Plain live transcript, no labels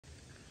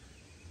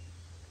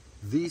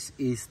This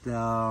is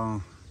the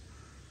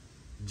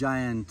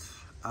giant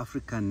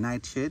African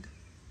nightshade.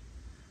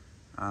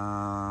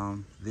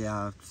 There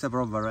are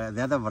several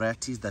the other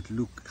varieties that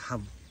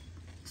have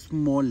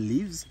small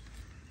leaves.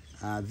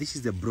 This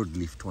is the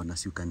broad-leafed one,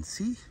 as you can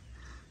see.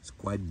 It's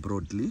quite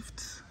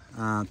broad-leafed.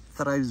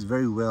 Thrives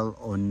very well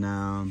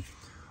on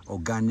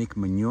organic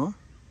manure.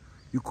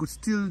 You could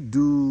still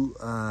do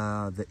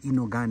the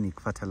inorganic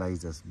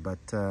fertilizers,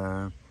 but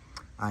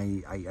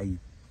I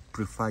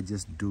prefer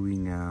just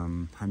doing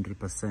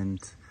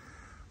 100%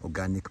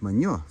 organic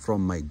manure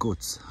from my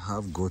goats. I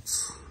have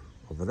goats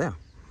over there.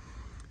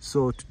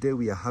 So today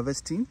we are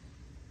harvesting.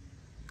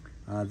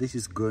 This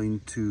is going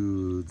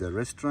to the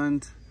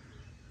restaurant.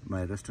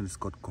 My restaurant is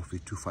called Coffee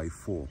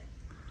 254.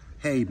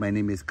 Hey, my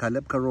name is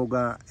Caleb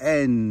Karoga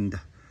and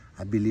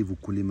I believe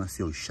ukulima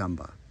sio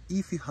shamba.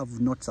 If you have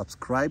not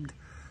subscribed,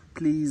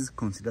 please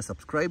consider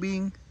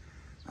subscribing.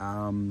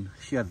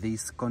 Share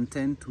this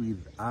content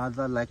with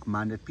other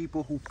like-minded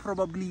people who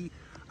probably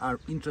are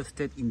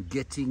interested in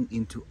getting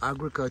into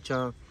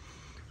agriculture,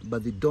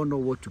 but they don't know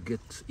what to get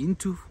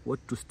into,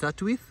 what to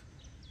start with.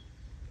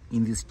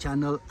 In this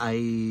channel,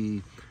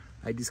 I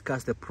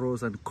discuss the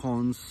pros and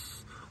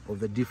cons of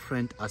the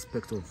different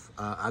aspects of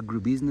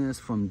agribusiness,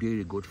 from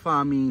dairy goat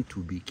farming to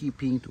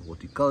beekeeping to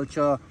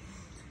horticulture,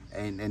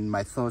 and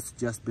my thoughts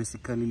just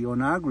basically on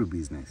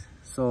agribusiness.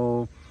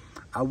 So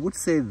I would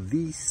say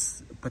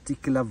this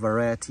particular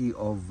variety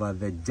of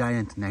the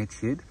giant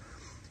nightshade,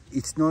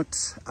 it's not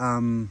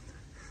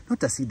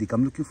acidic.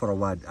 I'm looking for a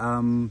word.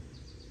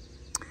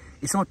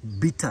 It's not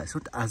bitter. It's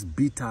not as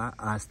bitter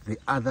as the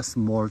other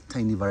small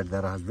tiny variety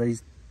that has very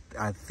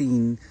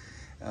thin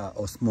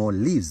or small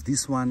leaves.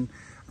 This one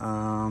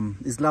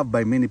is loved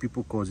by many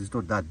people because it's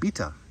not that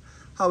bitter.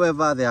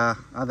 However, there are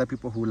other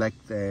people who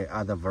like the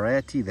other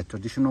variety, the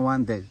traditional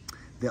one,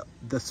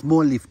 the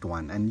small leafed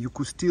one, and you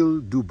could still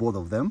do both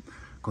of them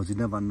because you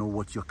never know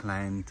what your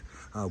client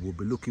will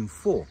be looking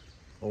for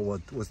or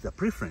what was their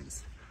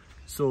preference.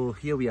 So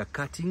here we are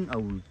cutting. I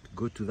will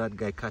go to that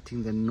guy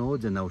cutting the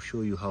nodes and I'll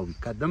show you how we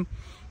cut them.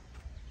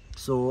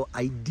 So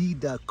I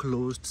did a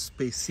closed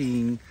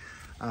spacing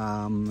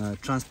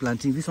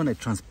transplanting. This one I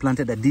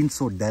transplanted. I didn't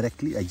sow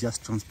directly, I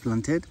just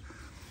transplanted,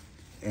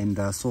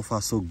 and so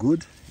far so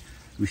good.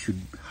 We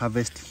should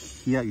harvest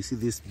here. You see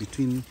this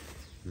between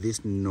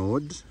this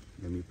node,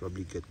 let me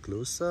probably get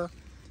closer,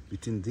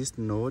 between this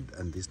node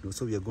and this node.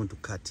 So we are going to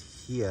cut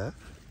here.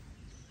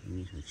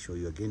 Let me show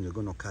you again. We're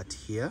going to cut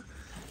here,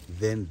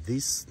 then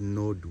this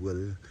node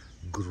will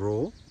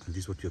grow, and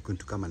this is what we're going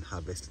to come and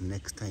harvest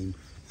next time,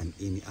 and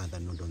any other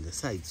node on the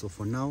side. So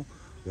for now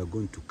we are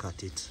going to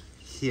cut it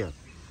here.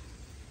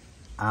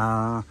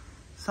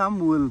 Some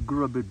will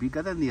grow a bit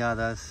bigger than the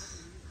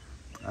others.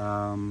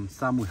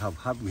 Some we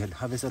had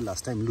harvested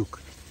last time. Look,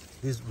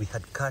 this we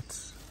had cut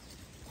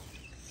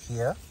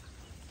here.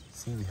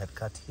 See, we had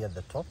cut here at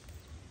the top.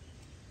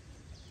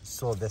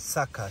 So the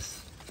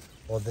suckers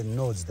or the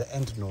nodes, the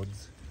end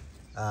nodes,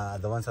 are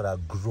the ones that are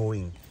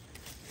growing.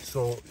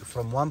 So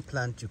from one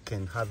plant you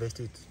can harvest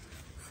it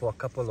for a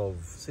couple of,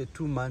 say,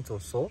 2 months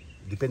or so,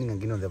 depending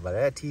again on the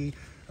variety,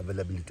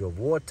 availability of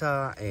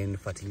water and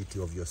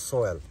fertility of your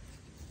soil.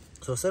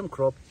 So same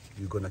crop,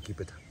 you're gonna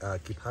keep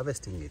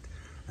harvesting it,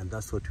 and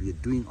that's what we're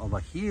doing over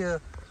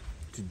here.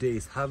 Today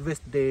is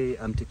harvest day.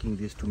 I'm taking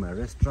this to my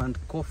restaurant,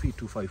 Coffee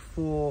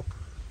 254.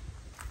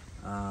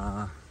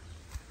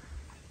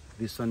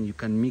 This one you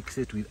can mix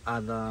it with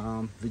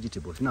other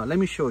vegetables. Now let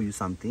me show you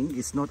something.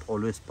 It's not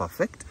always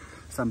perfect.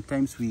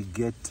 Sometimes we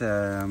get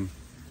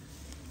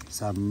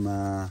some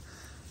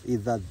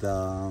either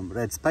the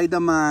red spider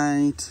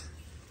mite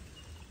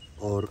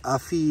or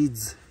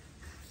aphids.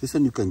 This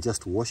one you can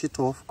just wash it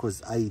off,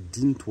 because I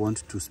didn't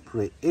want to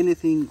spray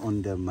anything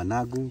on the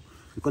Managu.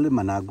 We call it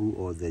Managu,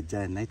 or the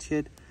giant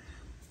nightshade.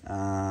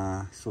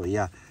 So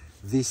yeah,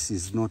 this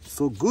is not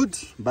so good,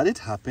 but it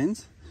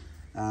happens.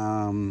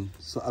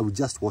 So I will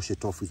just wash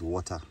it off with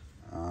water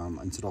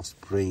instead of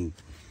spraying,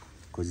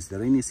 because it's the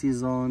rainy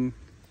season.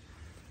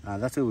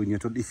 That's why when you're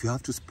told, if you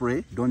have to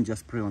spray, don't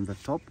just spray on the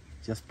top,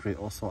 just spray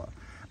also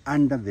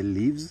under the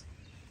leaves.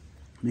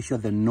 Make sure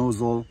the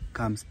nozzle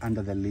comes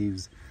under the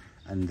leaves,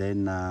 and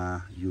then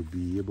you'll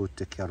be able to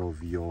take care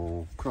of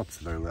your crops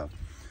very well.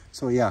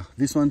 So yeah,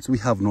 these ones we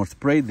have not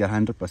sprayed. They're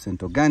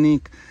 100%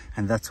 organic,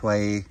 and that's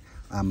why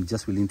I'm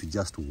just willing to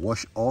just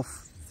wash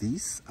off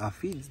these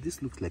aphids.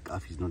 This looks like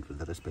aphids, not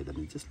the red spider.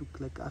 They just look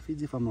like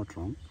aphids, if I'm not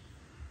wrong.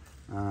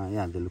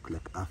 Yeah, they look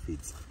like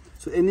aphids.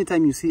 So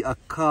anytime you see a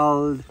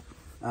curled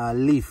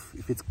leaf,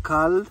 if it's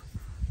curled,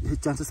 the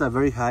chances are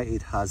very high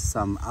it has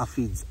some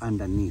aphids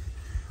underneath.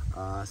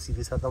 See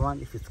this other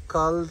one? If it's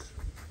curled,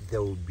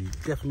 there will be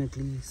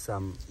definitely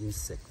some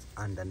insects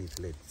underneath.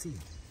 Let's see.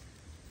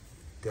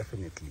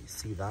 Definitely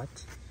see that.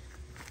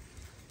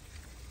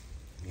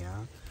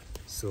 Yeah.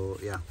 So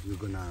yeah, we're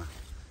gonna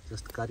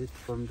just cut it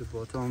from the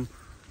bottom.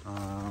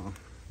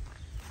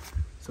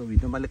 So we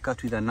normally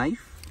cut with a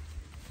knife.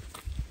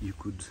 You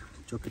could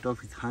chop it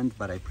off with hand,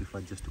 but I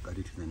prefer just to cut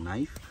it with a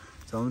knife.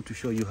 So I want to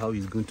show you how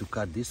he's going to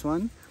cut this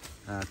one.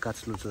 cut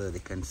slow so that they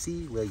can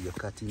see where you're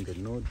cutting the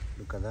node.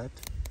 Look at that.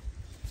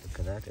 Look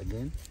at that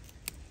again,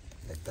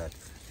 like that.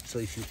 So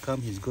if you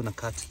come, he's gonna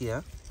cut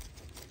here,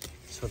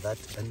 so that,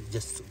 and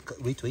just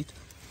wait.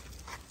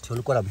 So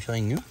look what I'm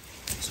showing you.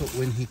 So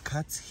when he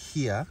cuts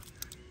here,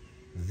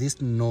 this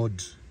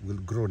node will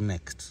grow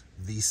next,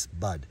 this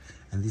bud,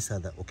 and this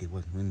other, okay,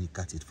 well, when he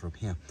cuts it from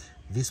here,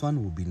 this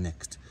one will be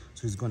next.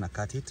 So he's gonna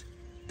cut it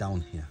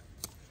down here.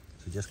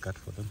 So just cut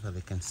for them so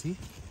they can see.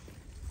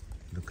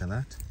 Look at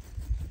that.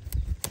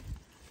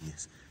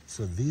 Yes,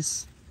 so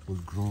this will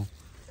grow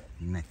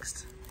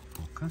next.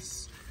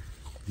 Focus.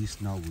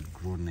 This now will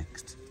grow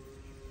next,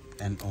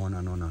 and on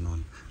and on and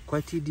on.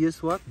 Quite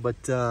tedious work,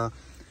 but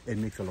it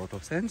makes a lot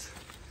of sense.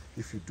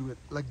 If you do it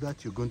like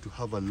that, you're going to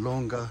have a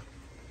longer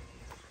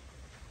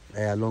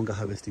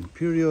harvesting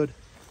period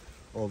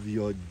of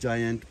your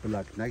giant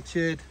black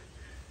nightshade.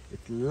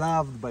 It's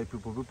loved by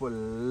people. People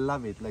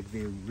love it, like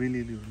they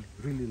really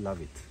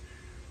love it.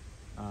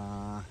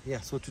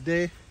 Yeah, so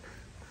today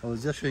I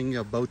was just showing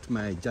you about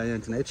my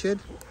giant nightshade.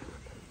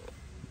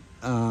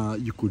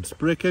 You could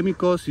spray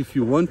chemicals if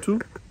you want to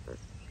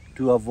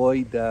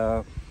avoid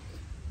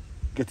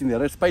getting the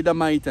red spider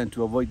mite and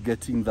to avoid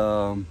getting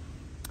the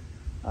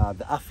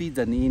aphids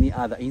and any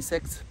other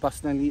insects.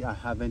 Personally, I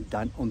haven't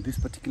done on this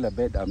particular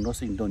bed. I'm not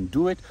saying don't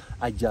do it,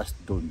 I just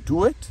don't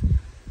do it.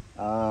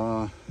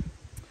 As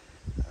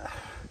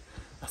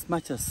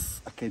much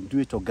as I can do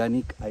it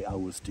organic, I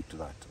will stick to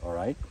that. All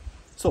right,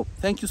 so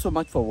thank you so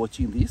much for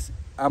watching this.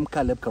 I'm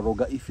Caleb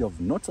Karoga. If you have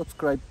not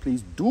subscribed,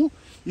 please do.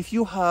 If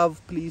you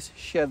have, please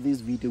share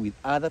this video with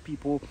other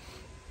people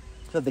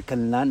so they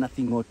can learn a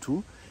thing or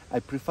two. I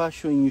prefer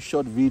showing you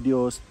short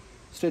videos,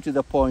 straight to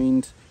the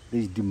point.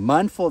 There's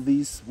demand for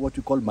this, what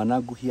we call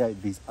Managu here.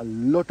 There's a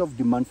lot of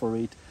demand for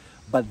it.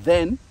 But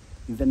then,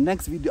 in the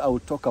next video, I will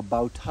talk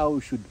about how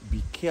you should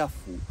be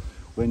careful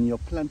when you're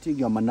planting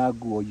your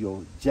Managu or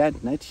your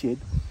giant nightshade.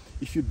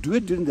 If you do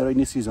it during the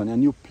rainy season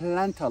and you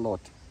plant a lot,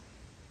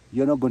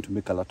 you're not going to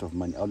make a lot of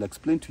money. I'll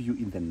explain to you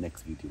in the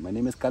next video. My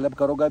name is Caleb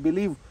Karoga. I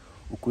believe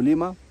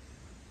ukulima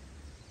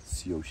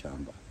sio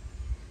shamba.